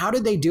well. But how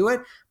did they do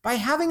it? By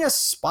having a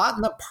spot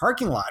in the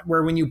parking lot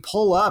where when you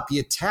pull up,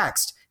 you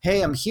text,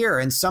 hey, I'm here,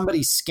 and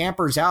somebody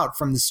scampers out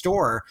from the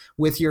store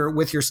with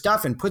your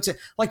stuff and puts it.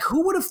 Like,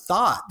 who would have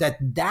thought that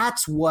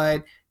that's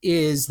what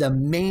is the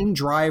main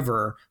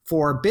driver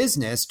for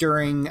business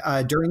during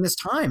this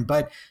time?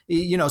 But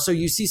so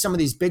you see some of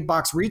these big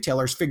box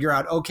retailers figure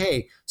out,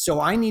 okay,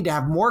 so I need to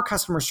have more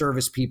customer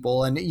service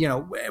people, and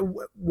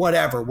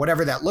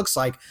whatever that looks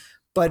like.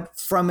 But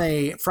from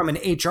an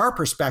HR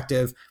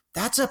perspective,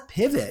 that's a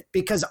pivot,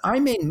 because I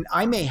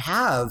may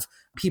have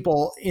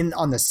people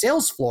on the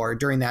sales floor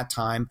during that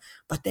time,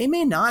 but they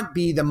may not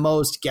be the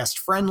most guest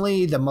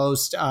friendly, the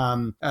most,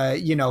 kind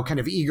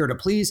of eager to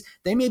please.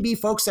 They may be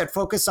folks that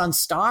focus on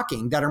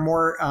stalking, that are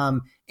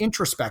more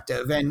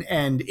introspective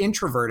and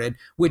introverted,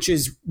 which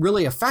is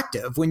really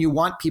effective when you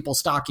want people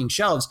stocking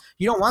shelves.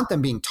 You don't want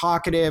them being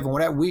talkative and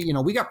whatever.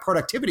 We got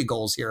productivity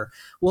goals here.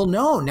 Well,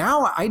 no,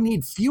 now I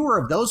need fewer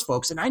of those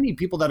folks, and I need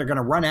people that are going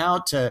to run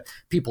out to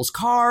people's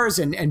cars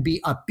and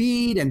be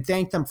upbeat and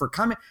thank them for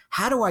coming.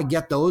 How do I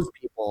get those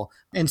people?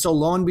 And so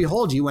lo and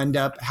behold, you end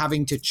up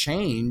having to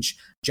change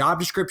job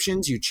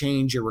descriptions. You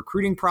change your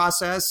recruiting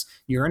process,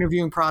 your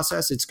interviewing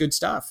process. It's good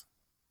stuff.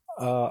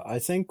 I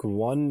think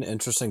one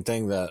interesting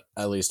thing that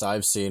at least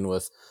I've seen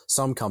with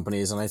some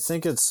companies, and I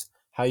think it's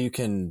how you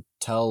can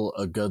tell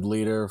a good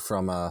leader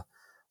from a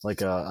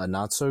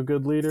not so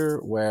good leader,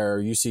 where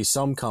you see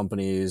some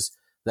companies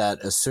that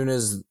as soon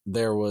as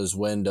there was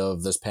wind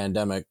of this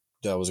pandemic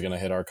that was going to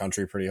hit our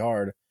country pretty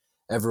hard,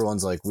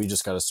 everyone's like, we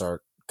just got to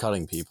start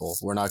cutting people.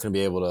 We're not going to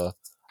be able to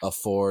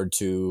afford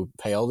to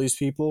pay all these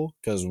people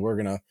because we're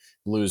going to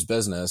lose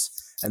business.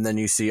 And then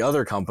you see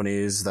other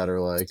companies that are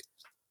like,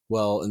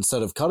 well,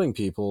 instead of cutting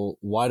people,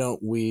 why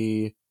don't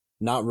we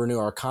not renew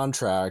our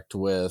contract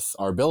with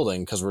our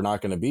building because we're not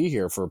going to be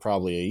here for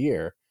probably a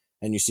year?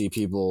 And you see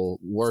people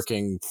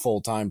working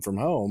full time from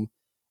home,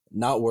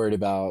 not worried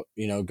about,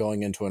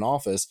 going into an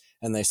office,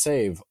 and they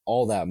save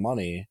all that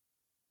money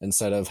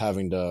instead of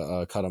having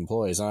to cut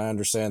employees. And I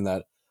understand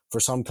that for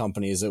some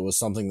companies, it was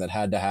something that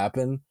had to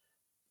happen,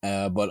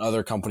 but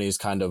other companies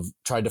kind of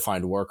tried to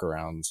find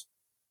workarounds.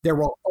 There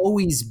will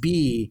always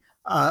be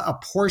a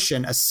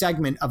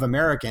segment of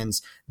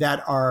Americans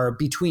that are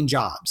between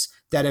jobs,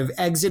 that have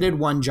exited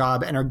one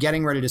job and are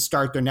getting ready to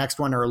start their next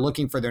one or are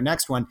looking for their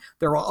next one.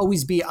 There will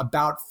always be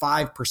about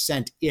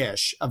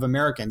 5%-ish of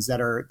Americans that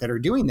are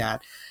doing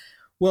that.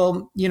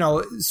 Well,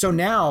 so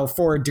now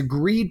for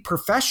degreed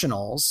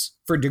professionals,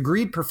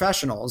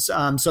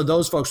 so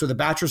those folks with a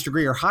bachelor's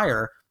degree or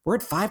higher, we're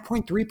at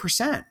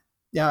 5.3%.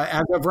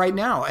 As of right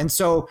now. And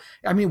so,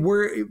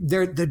 we're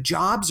there, the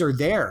jobs are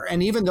there.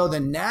 And even though the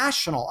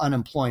national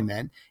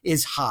unemployment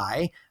is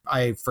high,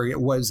 I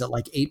forget, was it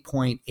like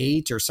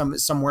 8.8 or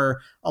somewhere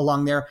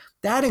along there,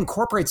 that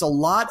incorporates a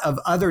lot of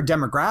other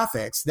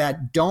demographics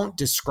that don't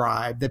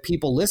describe the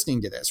people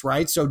listening to this,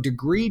 right? So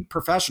degreed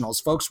professionals,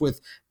 folks with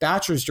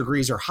bachelor's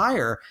degrees or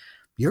higher,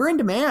 you're in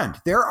demand.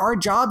 There are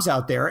jobs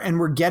out there, and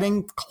we're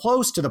getting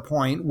close to the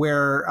point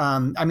where,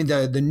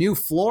 the new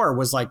floor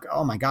was like,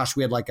 oh my gosh,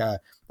 we had like a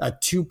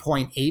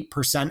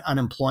 2.8%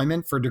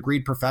 unemployment for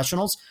degreed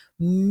professionals.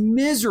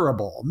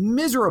 Miserable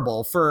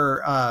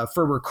for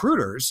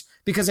recruiters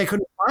because they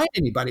couldn't find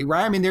anybody,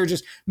 right? They're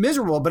just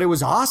miserable, but it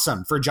was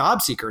awesome for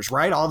job seekers,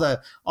 right? All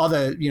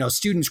the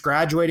students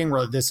graduating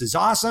were, this is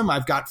awesome.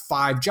 I've got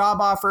 5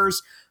 job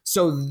offers.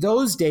 So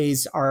those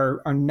days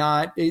are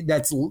not,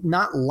 that's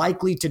not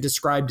likely to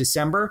describe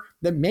December.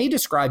 That may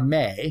describe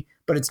May,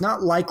 but it's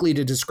not likely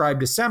to describe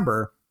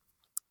December.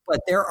 But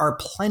there are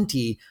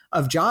plenty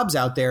of jobs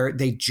out there.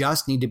 They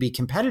just need to be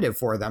competitive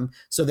for them.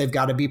 So they've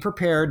got to be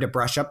prepared to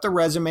brush up the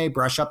resume,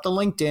 brush up the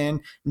LinkedIn,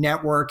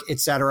 network,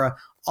 etc.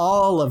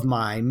 All of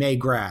my May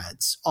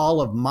grads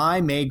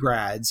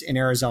in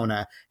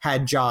Arizona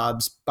had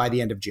jobs by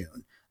the end of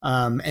June.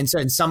 And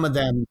some of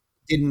them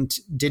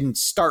didn't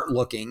start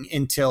looking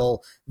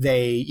until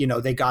they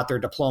got their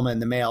diploma in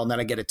the mail. And then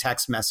I get a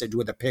text message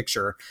with a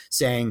picture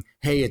saying,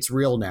 hey, it's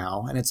real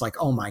now. And it's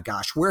like, oh my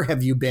gosh, where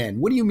have you been?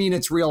 What do you mean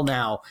it's real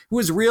now? It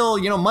was real,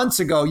 months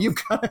ago. You've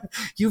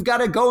got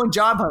to go and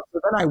job hunt.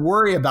 But then I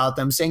worry about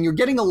them saying, you're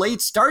getting a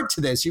late start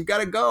to this. You've got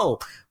to go.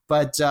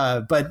 But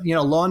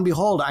lo and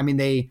behold,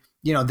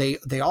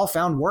 they all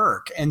found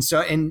work. And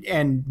so,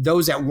 and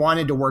those that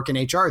wanted to work in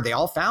HR, they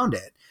all found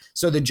it.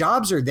 So the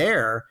jobs are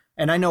there.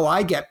 And I know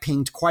I get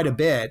pinged quite a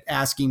bit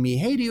asking me,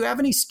 hey, do you have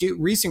any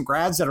recent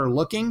grads that are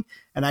looking?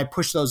 And I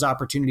push those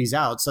opportunities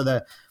out. So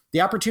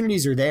the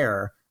opportunities are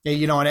there.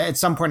 And at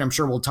some point, I'm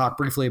sure we'll talk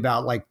briefly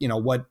about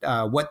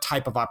what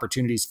type of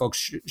opportunities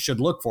folks should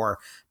look for.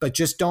 But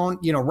just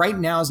don't, right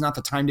now is not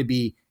the time to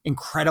be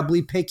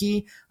incredibly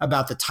picky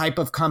about the type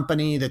of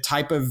company, the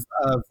type of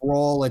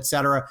role, et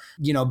cetera.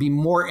 Be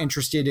more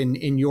interested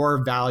in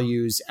your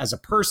values as a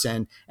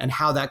person and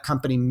how that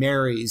company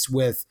marries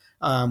with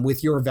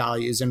your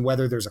values and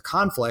whether there's a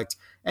conflict.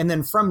 And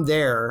then from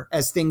there,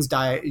 as things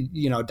die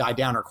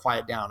down or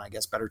quiet down, I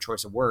guess, better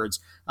choice of words,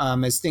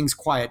 as things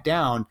quiet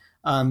down,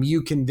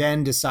 you can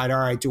then decide,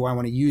 all right, do I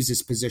want to use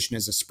this position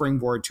as a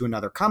springboard to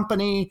another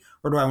company,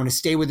 or do I want to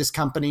stay with this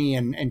company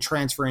and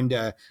transfer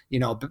into,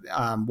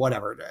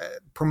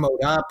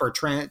 promote up or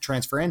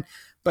transfer in?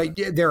 But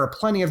there are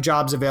plenty of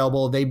jobs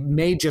available. They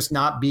may just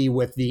not be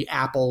with the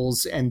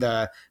Apples and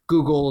the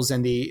Googles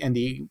and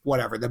the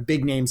whatever, the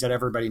big names that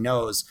everybody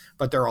knows,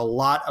 but there are a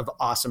lot of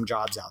awesome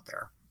jobs out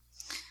there.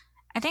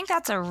 I think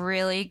that's a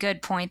really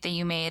good point that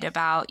you made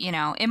about,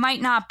 it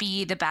might not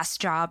be the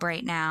best job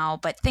right now,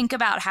 but think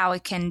about how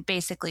it can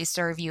basically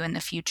serve you in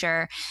the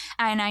future.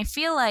 And I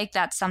feel like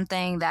that's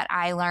something that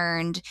I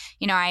learned,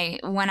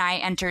 when I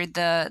entered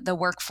the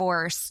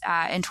workforce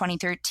in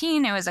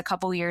 2013, it was a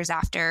couple years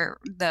after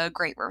the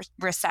Great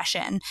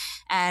Recession.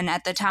 And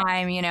at the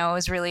time, it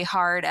was really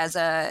hard as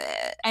a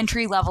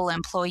entry-level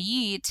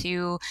employee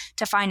to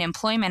find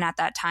employment at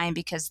that time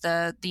because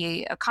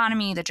the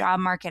economy, the job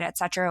market, et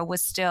cetera,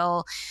 was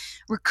still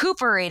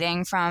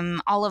recuperating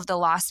from all of the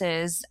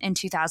losses in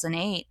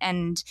 2008.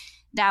 And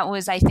that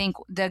was, I think,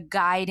 the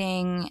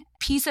guiding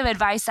piece of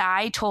advice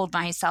I told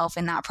myself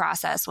in that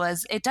process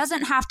was it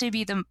doesn't have to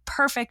be the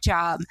perfect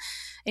job.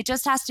 It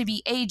just has to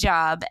be a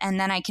job,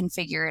 and then I can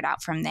figure it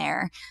out from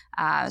there.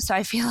 So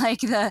I feel like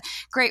the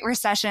Great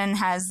Recession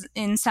has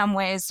in some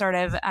ways sort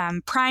of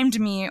primed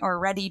me or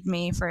readied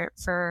me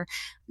for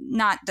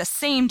not the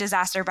same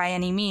disaster by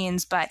any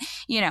means, but,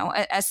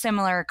 a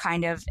similar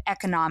kind of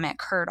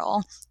economic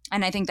hurdle.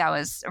 And I think that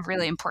was a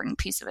really important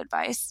piece of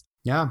advice.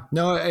 Yeah,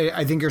 no,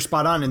 I think you're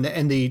spot on.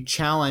 And the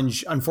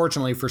challenge,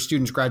 unfortunately, for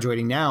students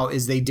graduating now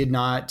is they did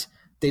not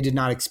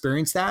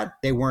experience that.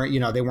 They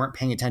weren't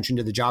paying attention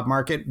to the job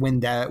market when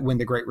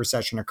the Great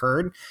Recession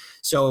occurred.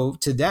 So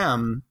to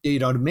them,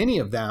 to many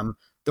of them,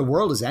 the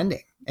world is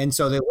ending. And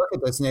so they look at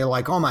this and they're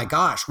like, oh my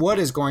gosh, what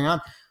is going on?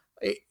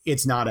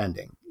 It's not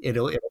ending.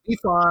 It'll be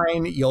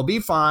fine. You'll be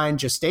fine.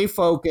 Just stay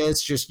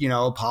focused. Just,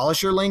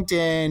 polish your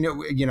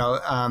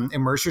LinkedIn,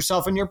 immerse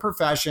yourself in your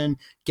profession,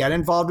 get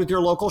involved with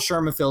your local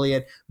SHRM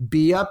affiliate,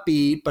 be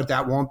upbeat, but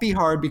that won't be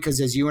hard because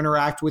as you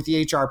interact with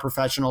the HR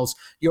professionals,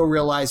 you'll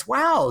realize,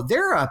 wow,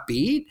 they're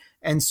upbeat.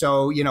 And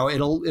so,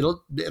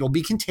 it'll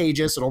be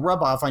contagious. It'll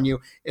rub off on you.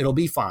 It'll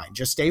be fine.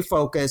 Just stay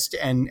focused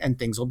and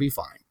things will be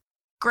fine.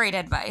 Great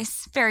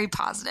advice. Very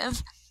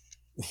positive.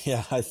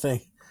 Yeah,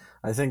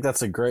 I think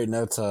that's a great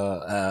note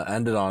to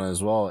end it on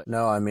as well.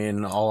 No, I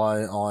mean, all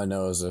I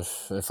know is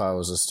if I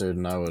was a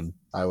student,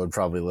 I would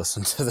probably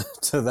listen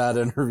to that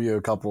interview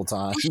a couple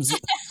times.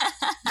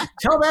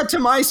 Tell that to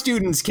my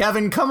students,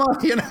 Kevin. Come on,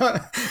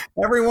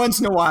 every once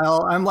in a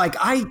while, I'm like,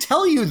 I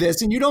tell you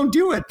this and you don't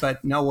do it,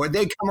 but no,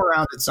 they come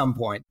around at some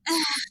point.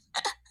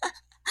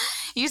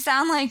 You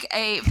sound like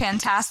a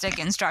fantastic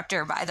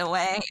instructor, by the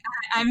way.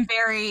 I'm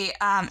very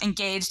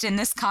engaged in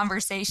this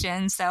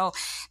conversation. So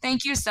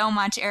thank you so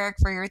much, Eric,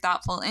 for your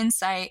thoughtful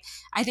insight.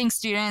 I think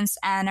students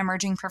and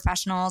emerging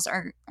professionals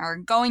are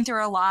going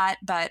through a lot,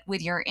 but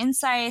with your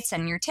insights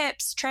and your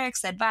tips,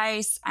 tricks,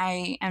 advice,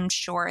 I am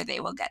sure they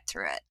will get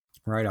through it.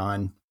 Right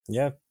on.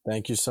 Yeah.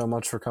 Thank you so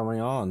much for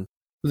coming on.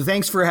 Well,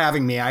 thanks for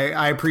having me.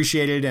 I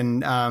appreciate it.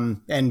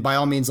 And by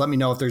all means, let me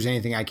know if there's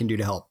anything I can do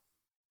to help.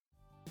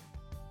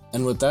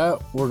 And with that,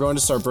 we're going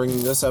to start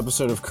bringing this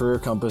episode of Career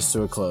Compass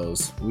to a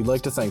close. We'd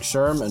like to thank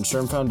SHRM and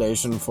SHRM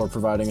Foundation for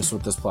providing us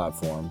with this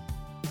platform.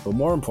 But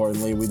more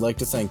importantly, we'd like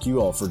to thank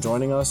you all for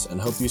joining us and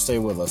hope you stay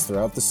with us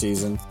throughout the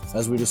season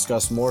as we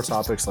discuss more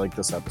topics like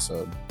this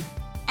episode.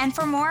 And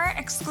for more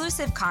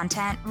exclusive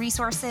content,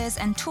 resources,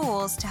 and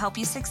tools to help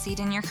you succeed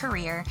in your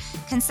career,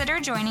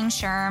 consider joining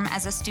SHRM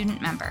as a student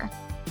member.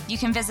 You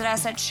can visit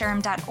us at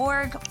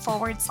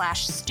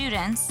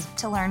shrm.org/students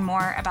to learn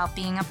more about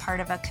being a part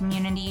of a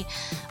community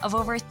of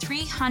over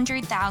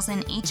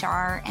 300,000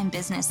 HR and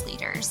business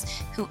leaders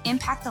who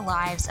impact the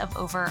lives of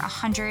over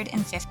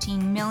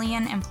 115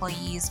 million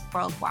employees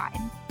worldwide.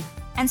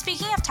 And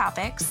speaking of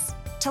topics,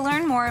 to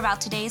learn more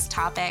about today's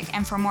topic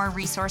and for more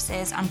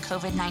resources on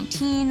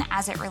COVID-19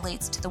 as it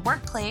relates to the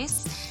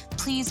workplace,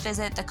 please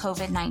visit the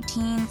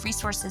COVID-19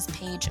 resources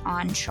page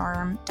on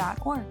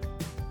shrm.org.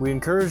 We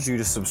encourage you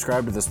to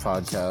subscribe to this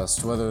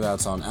podcast, whether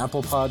that's on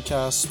Apple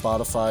Podcasts,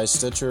 Spotify,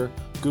 Stitcher,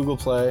 Google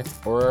Play,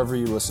 or wherever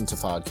you listen to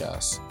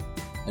podcasts.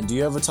 And do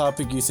you have a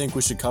topic you think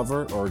we should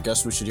cover or a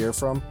guest we should hear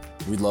from?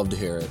 We'd love to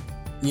hear it.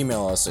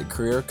 Email us at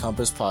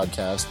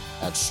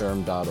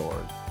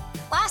careercompasspodcast@shrm.org.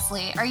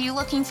 Lastly, are you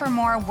looking for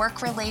more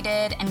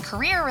work-related and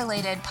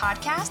career-related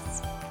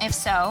podcasts? If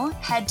so,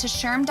 head to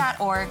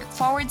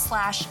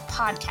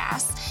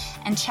shrm.org/podcasts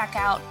and check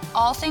out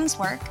All Things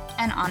Work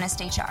and Honest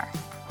HR.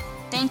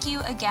 Thank you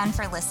again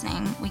for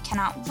listening. We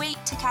cannot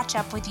wait to catch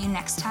up with you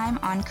next time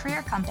on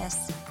Career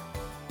Compass.